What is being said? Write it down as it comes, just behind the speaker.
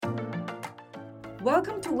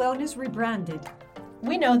Welcome to Wellness Rebranded.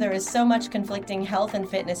 We know there is so much conflicting health and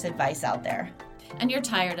fitness advice out there. And you're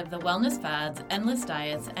tired of the wellness fads, endless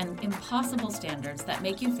diets, and impossible standards that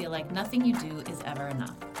make you feel like nothing you do is ever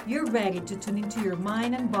enough. You're ready to tune into your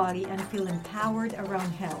mind and body and feel empowered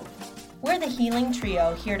around health. We're the Healing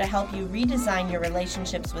Trio, here to help you redesign your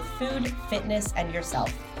relationships with food, fitness, and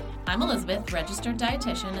yourself. I'm Elizabeth, registered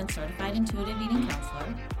dietitian and certified intuitive eating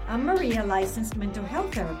counselor. I'm Maria, licensed mental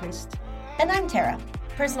health therapist. And I'm Tara,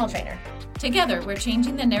 personal trainer. Together, we're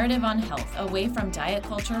changing the narrative on health away from diet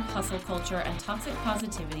culture, hustle culture, and toxic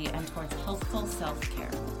positivity and towards healthful self-care.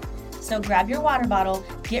 So grab your water bottle,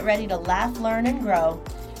 get ready to laugh, learn, and grow.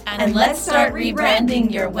 And let's start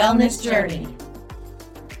rebranding your wellness journey.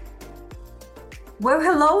 Well,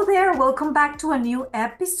 hello there. Welcome back to a new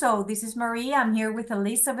episode. This is Maria. I'm here with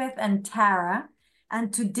Elizabeth and Tara.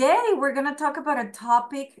 And today we're going to talk about a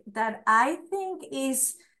topic that I think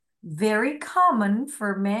is very common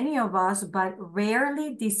for many of us, but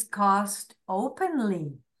rarely discussed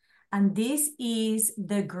openly. And this is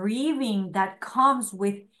the grieving that comes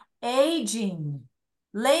with aging.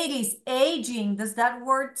 Ladies, aging, does that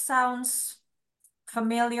word sounds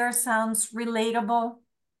familiar, sounds relatable?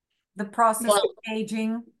 The process of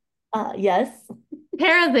aging? Yes.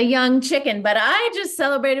 Tara's a young chicken, but I just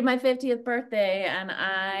celebrated my 50th birthday and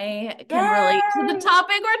I can relate to the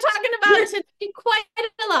topic we're talking about today quite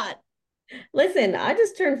a lot. Listen, I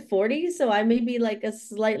just turned 40, so I may be like a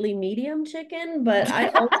slightly medium chicken, but I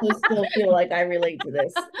also still feel like I relate to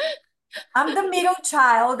this. I'm the middle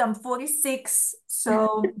child. I'm 46.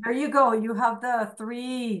 So there you go. You have the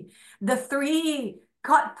three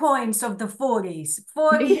cut points of the 40s,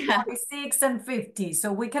 40, Yeah. 46, and 50.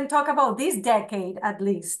 So we can talk about this decade at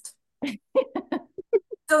least.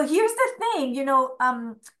 So here's the thing,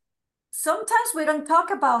 sometimes we don't talk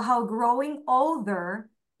about how growing older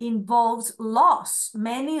involves loss,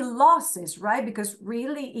 many losses, right? Because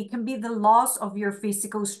really it can be the loss of your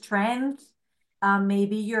physical strength,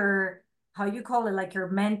 maybe your, how you call it, like your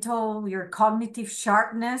mental, your cognitive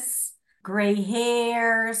sharpness, gray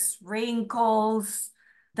hairs, wrinkles,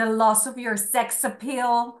 the loss of your sex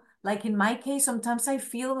appeal. Like in my case, sometimes I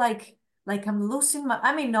feel like I'm losing my,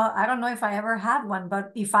 no, I don't know if I ever had one,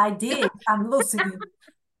 but if I did, I'm losing it.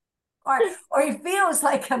 Or it feels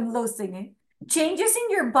like I'm losing it. Changes in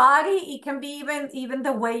your body, it can be even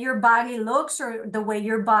the way your body looks or the way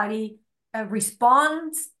your body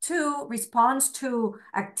responds to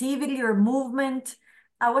activity or movement.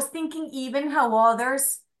 I was thinking even how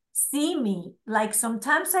others see me. Like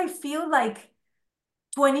sometimes I feel like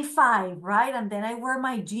 25, right? And then I wear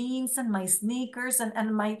my jeans and my sneakers,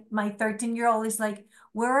 and my 13-year-old is like,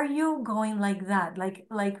 where are you going like that?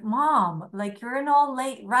 Like mom, like you're an old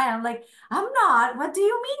late, right? I'm like, I'm not. What do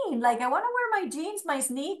you mean? Like I want to wear my jeans, my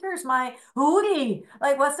sneakers, my hoodie.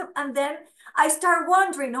 Like what's the, and then I start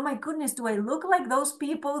wondering, oh my goodness, do I look like those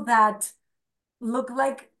people that look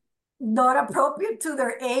like not appropriate to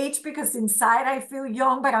their age because inside I feel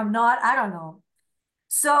young, but I'm not? I don't know.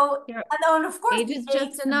 So, and then of course, age is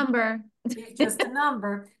just a number. It's just a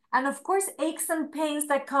number. And of course, aches and pains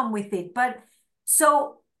that come with it. But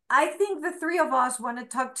so I think the three of us want to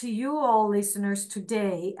talk to you all listeners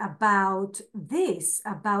today about this,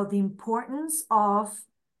 about the importance of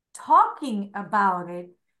talking about it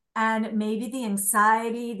and maybe the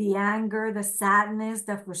anxiety, the anger, the sadness,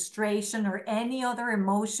 the frustration, or any other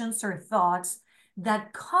emotions or thoughts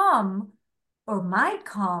that come or might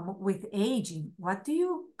come with aging. What do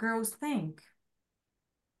you girls think?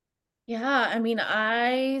 Yeah, I mean,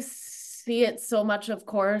 I see it so much, of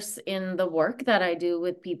course, in the work that I do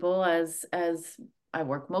with people as I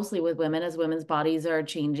work mostly with women as women's bodies are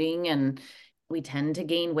changing and we tend to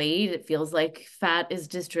gain weight. It feels like fat is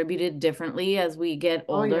distributed differently as we get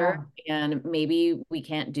older, and maybe we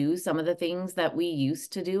can't do some of the things that we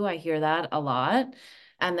used to do. I hear that a lot.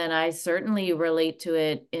 And then I certainly relate to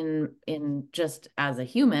it in just as a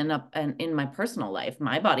human and in my personal life.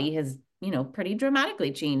 My body has pretty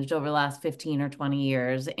dramatically changed over the last 15 or 20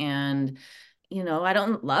 years. And, I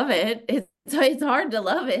don't love it. It's hard to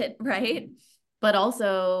love it, right? But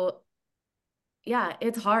also, yeah,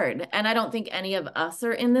 it's hard. And I don't think any of us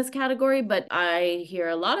are in this category, but I hear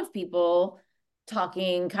a lot of people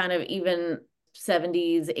talking kind of even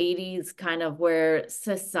 70s, 80s, kind of where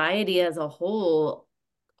society as a whole,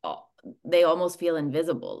 they almost feel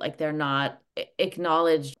invisible, like they're not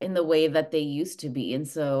acknowledged in the way that they used to be. And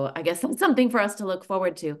so I guess that's something for us to look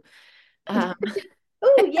forward to. Oh,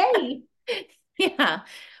 yay. Yeah.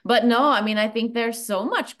 But no, I mean, I think there's so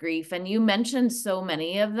much grief, and you mentioned so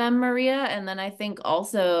many of them, Maria. And then I think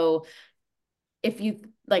also if you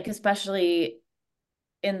like, especially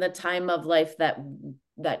in the time of life that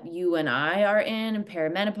you and I are in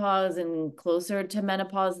perimenopause and closer to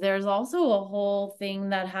menopause, there's also a whole thing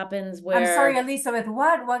that happens I'm sorry, where Elizabeth,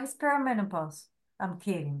 what is perimenopause? I'm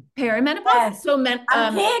kidding. perimenopause. Yes, So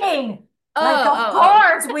I'm kidding. oh, Like, of oh,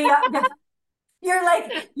 oh. course we are. You're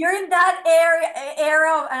like, you're in that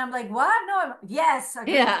era, and I'm like, what? No, yes,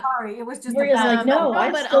 okay, Yeah. sorry. It was just a Maria's bad like, no, joke.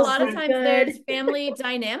 I But a still lot of sleep times good. there's family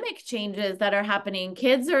dynamic changes that are happening.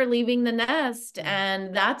 Kids are leaving the nest,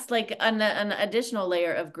 and that's like an additional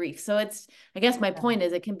layer of grief. So it's, I guess my point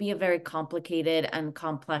is, it can be a very complicated and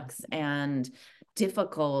complex and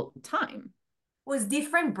difficult time. Was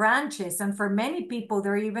different branches, and for many people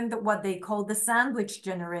they're even what they call the sandwich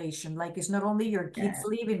generation. Like, it's not only your kids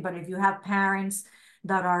leaving, but if you have parents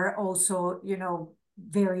that are also,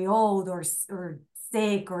 very old or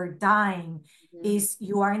sick or dying, is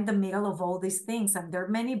you are in the middle of all these things, and there are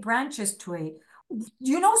many branches to it.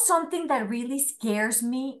 Something that really scares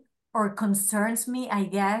me or concerns me, I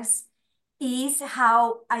guess, is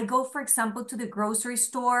how I go, for example, to the grocery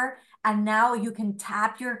store, and now you can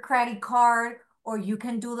tap your credit card, or you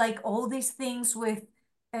can do like all these things with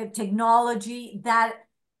technology that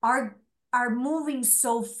are moving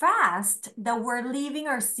so fast that we're leaving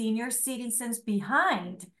our senior citizens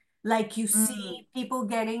behind. Like, you see people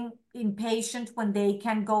getting impatient when they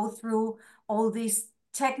can go through all these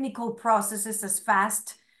technical processes as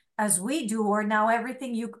fast as we do, or now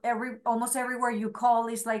everything almost everywhere you call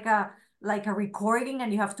is like a recording,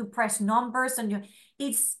 and you have to press numbers, and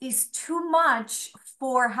it's too much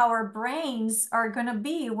for how our brains are going to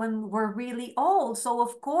be when we're really old. So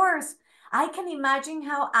of course, I can imagine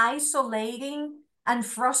how isolating and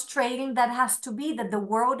frustrating that has to be, that the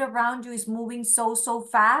world around you is moving so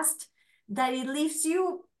fast that it leaves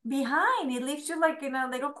you behind. It leaves you like in a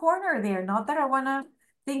little corner there. Not that I want to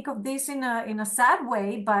think of this in a sad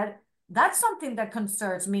way, but that's something that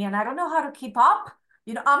concerns me, and I don't know how to keep up.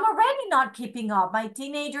 I'm already not keeping up. My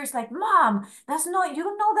teenager is like, Mom, that's not, you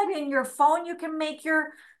know that in your phone you can make your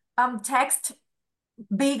text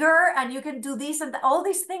bigger, and you can do this and all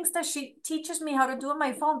these things that she teaches me how to do on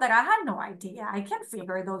my phone that I had no idea. I can't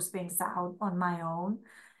figure those things out on my own.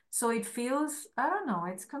 So it feels, I don't know,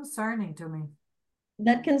 it's concerning to me.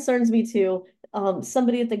 That concerns me too.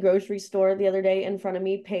 Somebody at the grocery store the other day in front of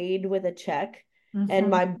me paid with a check, and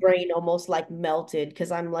my brain almost like melted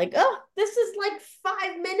because I'm like, oh, this is like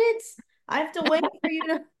 5 minutes. I have to wait for you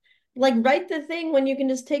to like write the thing when you can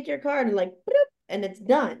just take your card and like, bloop, and it's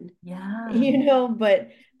done. Yeah. But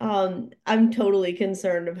I'm totally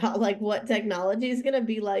concerned about like what technology is gonna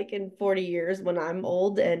be like in 40 years when I'm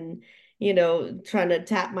old and trying to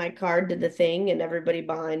tap my card to the thing and everybody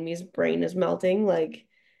behind me's brain is melting. Like,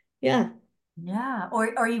 yeah. Yeah,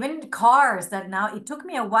 or even cars that now, it took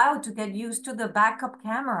me a while to get used to the backup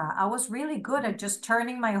camera. I was really good at just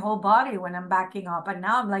turning my whole body when I'm backing up. And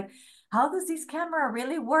now I'm like, how does this camera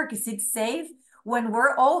really work? Is it safe? When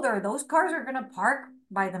we're older, those cars are gonna park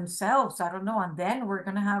by themselves. I don't know. And then we're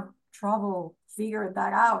gonna have trouble figuring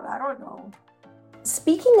that out. I don't know.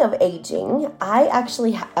 Speaking of aging, I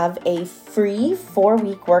actually have a free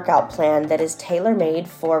 4-week workout plan that is tailor-made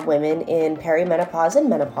for women in perimenopause and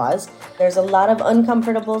menopause. There's a lot of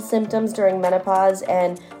uncomfortable symptoms during menopause,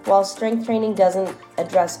 and while strength training doesn't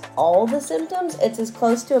address all the symptoms, it's as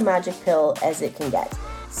close to a magic pill as it can get.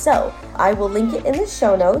 So I will link it in the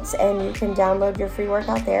show notes, and you can download your free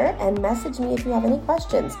workout there and message me if you have any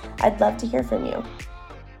questions. I'd love to hear from you.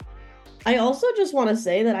 I also just want to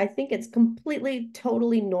say that I think it's completely,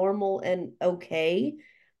 totally normal and okay,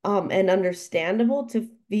 and understandable to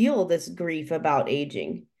feel this grief about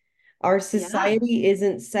aging. Our society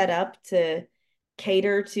isn't set up to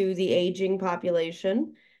cater to the aging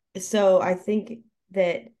population. So I think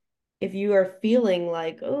that if you are feeling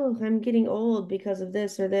like, oh, I'm getting old because of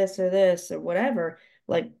this or this or this or whatever,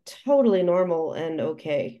 like totally normal and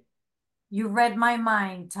okay. You read my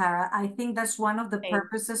mind, Tara. I think that's one of the Thanks.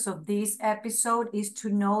 purposes of this episode, is to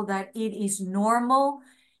know that it is normal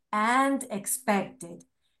and expected,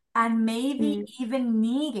 and maybe even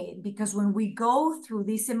needed, because when we go through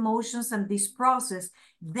these emotions and this process,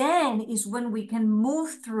 then is when we can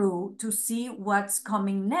move through to see what's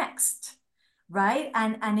coming next, right?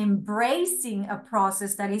 And embracing a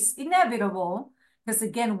process that is inevitable, because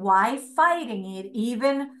again, why fighting it,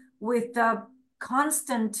 even with the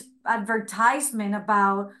constant advertisement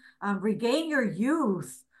about regain your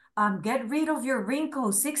youth, get rid of your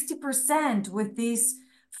wrinkles 60% with this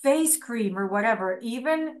face cream or whatever.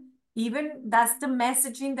 Even that's the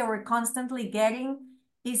messaging that we're constantly getting,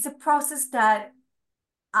 is a process that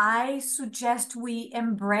I suggest we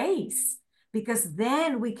embrace, because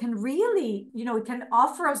then we can really, it can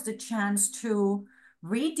offer us the chance to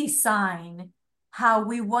redesign how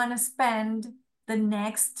we want to spend the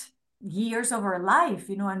next years of our life,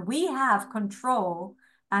 and we have control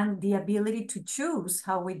and the ability to choose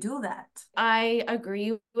how we do that. I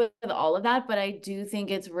agree with all of that, but I do think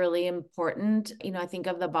it's really important. I think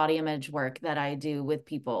of the body image work that I do with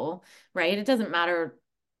people, right? It doesn't matter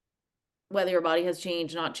whether your body has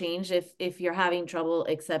changed, not changed. If you're having trouble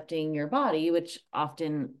accepting your body, which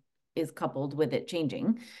often is coupled with it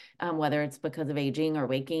changing, whether it's because of aging or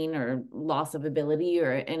waking or loss of ability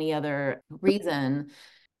or any other reason,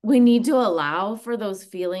 we need to allow for those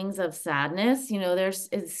feelings of sadness. There's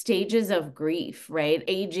stages of grief, right?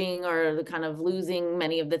 Aging or the kind of losing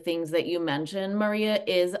many of the things that you mentioned, Maria,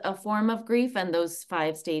 is a form of grief, and those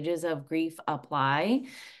 5 stages of grief apply.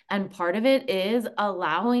 And part of it is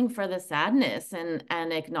allowing for the sadness and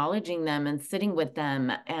acknowledging them and sitting with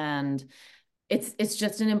them. And it's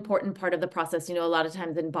just an important part of the process. A lot of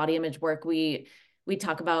times in body image work, we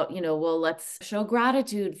talk about, well, let's show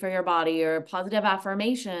gratitude for your body or positive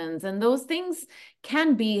affirmations. And those things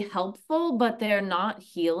can be helpful, but they're not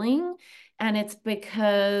healing. And it's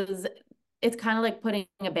because it's kind of like putting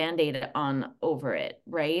a Band-Aid on over it,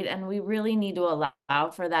 right? And we really need to allow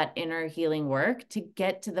for that inner healing work to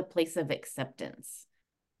get to the place of acceptance.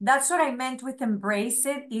 That's what I meant with embrace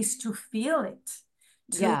it, is to feel it.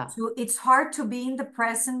 Yeah. It's hard to be in the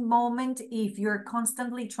present moment if you're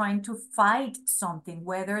constantly trying to fight something,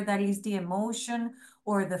 whether that is the emotion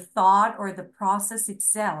or the thought or the process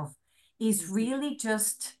itself. Is really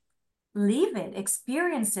just live it,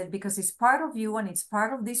 experience it, because it's part of you and it's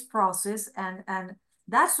part of this process. And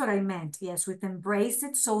that's what I meant, yes, with embrace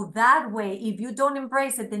it. So that way, if you don't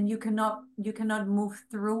embrace it, then you cannot move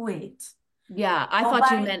through it. Yeah, I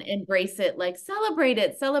thought you meant embrace it, like celebrate the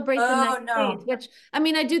next stage, which,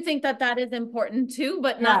 I do think that is important too,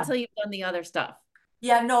 but not till you've done the other stuff.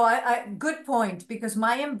 Yeah, no, good point, because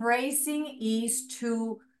my embracing is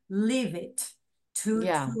to live it, to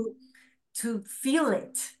feel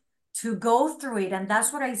it, to go through it. And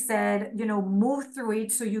that's what I said, move through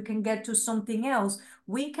it so you can get to something else.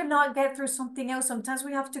 We cannot get through something else. Sometimes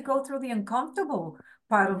we have to go through the uncomfortable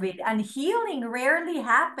part of it. And healing rarely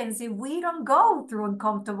happens if we don't go through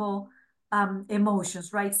uncomfortable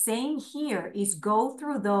emotions, right? Same here is go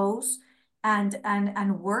through those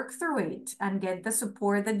and work through it and get the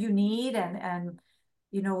support that you need and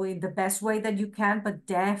in the best way that you can. But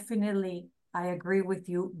definitely, I agree with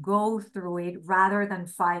you, go through it rather than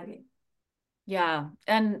fight it. Yeah.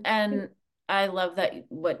 And I love that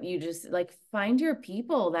what you just like, find your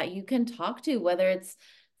people that you can talk to, whether it's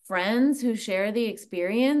friends who share the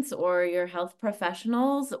experience or your health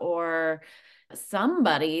professionals or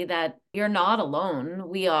somebody that you're not alone.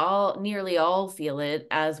 We nearly all feel it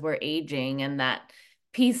as we're aging, and that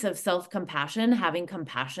piece of self-compassion, having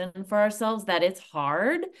compassion for ourselves, that it's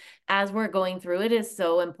hard as we're going through it, is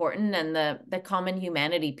so important. And the common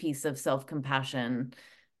humanity piece of self-compassion,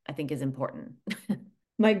 I think, is important.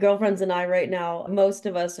 My girlfriends and I right now, most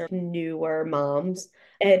of us are newer moms,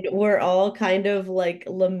 and we're all kind of like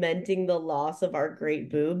lamenting the loss of our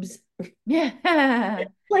great boobs. Yeah.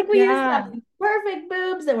 Like we used to have these perfect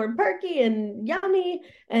boobs that were perky and yummy,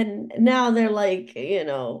 and now they're like,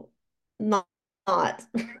 not.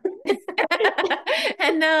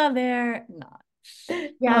 And now they're not.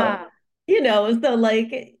 Yeah. So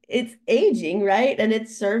like it's aging, right? And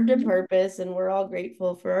it's served a purpose, and we're all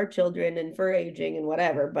grateful for our children and for aging and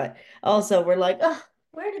whatever. But also we're like, oh,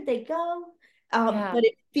 where did they go? But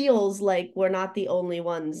it feels like we're not the only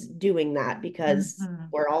ones doing that, because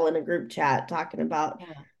we're all in a group chat talking about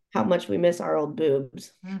how much we miss our old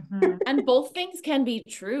boobs. And both things can be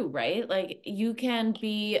true, right? Like you can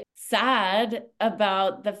be sad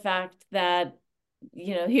about the fact that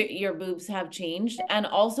your boobs have changed, and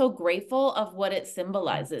also grateful of what it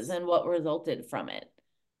symbolizes and what resulted from it.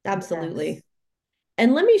 Absolutely. Yes.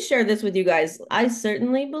 And let me share this with you guys. I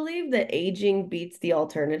certainly believe that aging beats the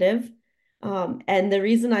alternative. And the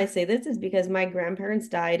reason I say this is because my grandparents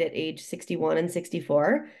died at age 61 and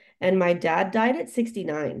 64, and my dad died at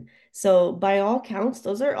 69. So by all counts,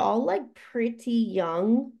 those are all like pretty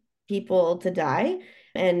young people to die.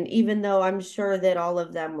 And even though I'm sure that all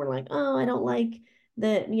of them were like, oh, I don't like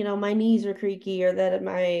that, my knees are creaky, or that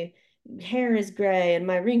my hair is gray and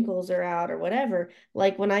my wrinkles are out or whatever.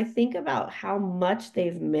 Like when I think about how much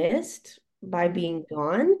they've missed by being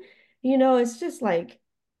gone, it's just like,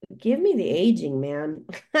 give me the aging, man.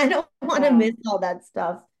 I don't want to miss all that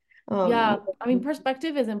stuff. Yeah,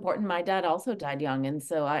 perspective is important. My dad also died young. And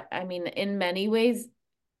so in many ways,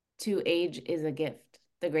 to age is a gift,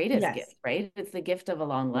 the greatest gift, right? It's the gift of a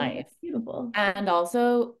long life. Beautiful. And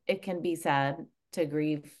also it can be sad to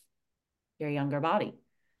grieve your younger body.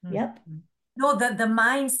 Yep. No, the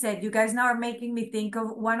mindset, you guys now are making me think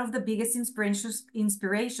of one of the biggest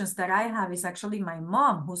inspirations that I have is actually my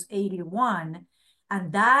mom, who's 81.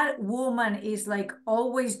 And that woman is like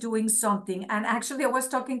always doing something. And actually, I was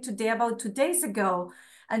talking today about 2 days ago,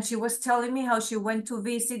 and she was telling me how she went to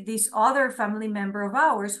visit this other family member of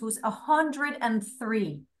ours who's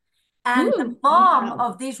 103. And the mom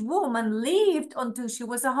of this woman lived until she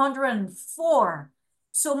was 104.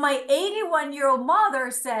 So my 81-year-old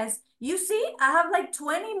mother says, you see, I have like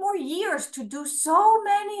 20 more years to do so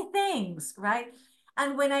many things, right?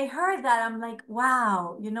 And when I heard that, I'm like,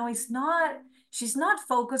 wow, she's not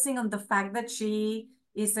focusing on the fact that she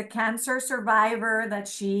is a cancer survivor, that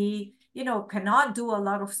she, cannot do a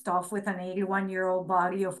lot of stuff with an 81-year-old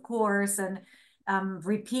body, of course, and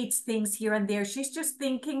repeats things here and there. She's just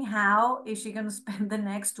thinking, how is she going to spend the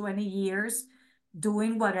next 20 years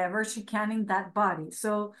doing whatever she can in that body?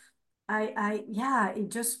 So it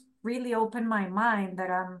just really opened my mind that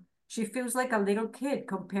she feels like a little kid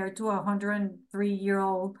compared to a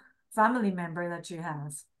 103-year-old family member that she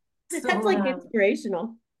has. That's like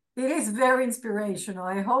inspirational. It is very inspirational.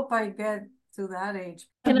 I hope I get to that age.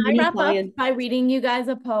 Can I wrap up by reading you guys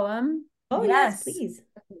a poem? Oh, yes, please.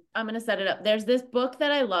 I'm going to set it up. There's this book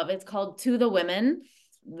that I love. It's called To the Women.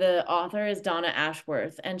 The author is Donna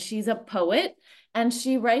Ashworth, and she's a poet, and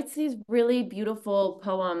she writes these really beautiful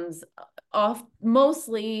poems, often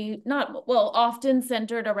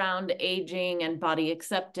centered around aging and body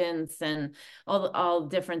acceptance and all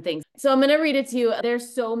different things. So I'm going to read it to you.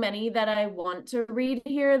 There's so many that I want to read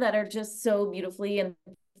here that are just so beautiful and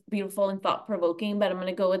thought-provoking, but I'm going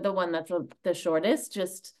to go with the one that's the shortest,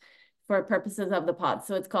 just for purposes of the pod.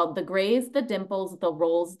 So it's called The Grays, the Dimples, the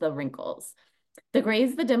Rolls, the Wrinkles. The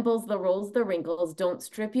grays, the dimples, the rolls, the wrinkles don't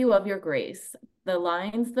strip you of your grace. The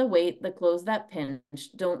lines, the weight, the clothes that pinch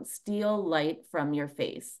don't steal light from your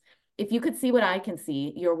face. If you could see what I can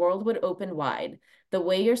see, your world would open wide. The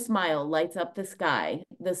way your smile lights up the sky,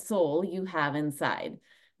 the soul you have inside.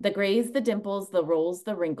 The grays, the dimples, the rolls,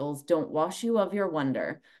 the wrinkles don't wash you of your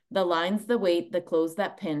wonder. The lines, the weight, the clothes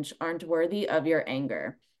that pinch aren't worthy of your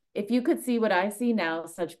anger. If you could see what I see now,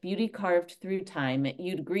 such beauty carved through time,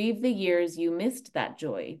 you'd grieve the years you missed that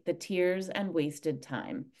joy, the tears and wasted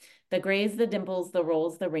time. The grays, the dimples, the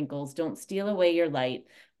rolls, the wrinkles don't steal away your light,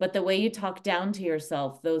 but the way you talk down to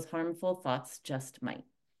yourself, those harmful thoughts just might.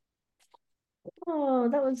 Oh,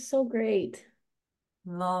 that was so great.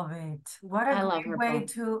 Love it. What a great way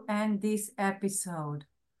to end this episode.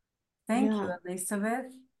 Thank you,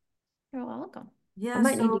 Elizabeth. You're welcome. Yeah, I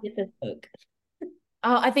might need to get this book.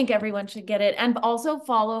 Oh, I think everyone should get it. And also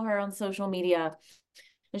follow her on social media.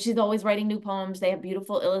 And she's always writing new poems. They have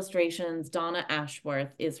beautiful illustrations. Donna Ashworth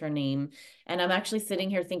is her name. And I'm actually sitting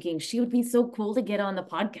here thinking she would be so cool to get on the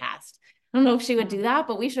podcast. I don't know if she would do that,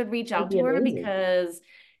 but we should reach out to her because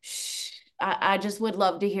I just would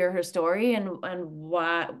love to hear her story and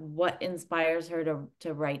what inspires her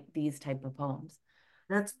to write these type of poems.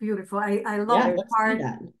 That's beautiful. I love the part.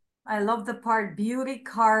 I love the part beauty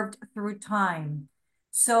carved through time.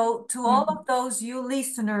 So to all of those you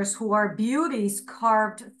listeners who are beauties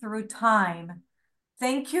carved through time,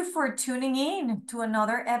 thank you for tuning in to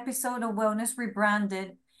another episode of Wellness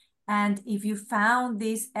Rebranded. And if you found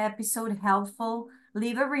this episode helpful,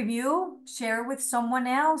 leave a review, share with someone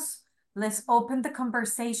else. Let's open the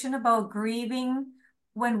conversation about grieving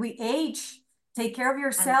when we age. Take care of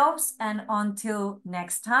yourselves, and until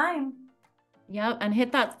next time. Yep, and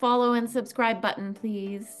hit that follow and subscribe button,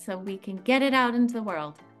 please, so we can get it out into the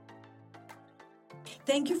world.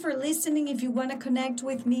 Thank you for listening. If you want to connect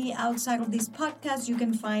with me outside of this podcast, you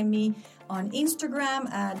can find me on Instagram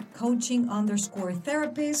at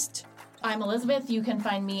coaching_therapist. I'm Elizabeth. You can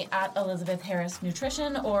find me at Elizabeth Harris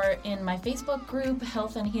Nutrition or in my Facebook group,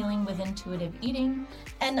 Health and Healing with Intuitive Eating.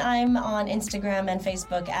 And I'm on Instagram and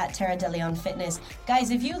Facebook at Tara DeLeon Fitness.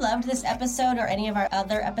 Guys, if you loved this episode or any of our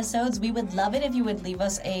other episodes, we would love it if you would leave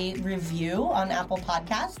us a review on Apple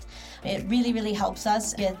Podcast. It really, really helps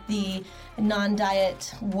us get the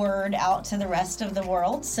non-diet word out to the rest of the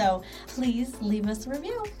world. So please leave us a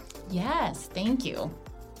review. Yes, thank you.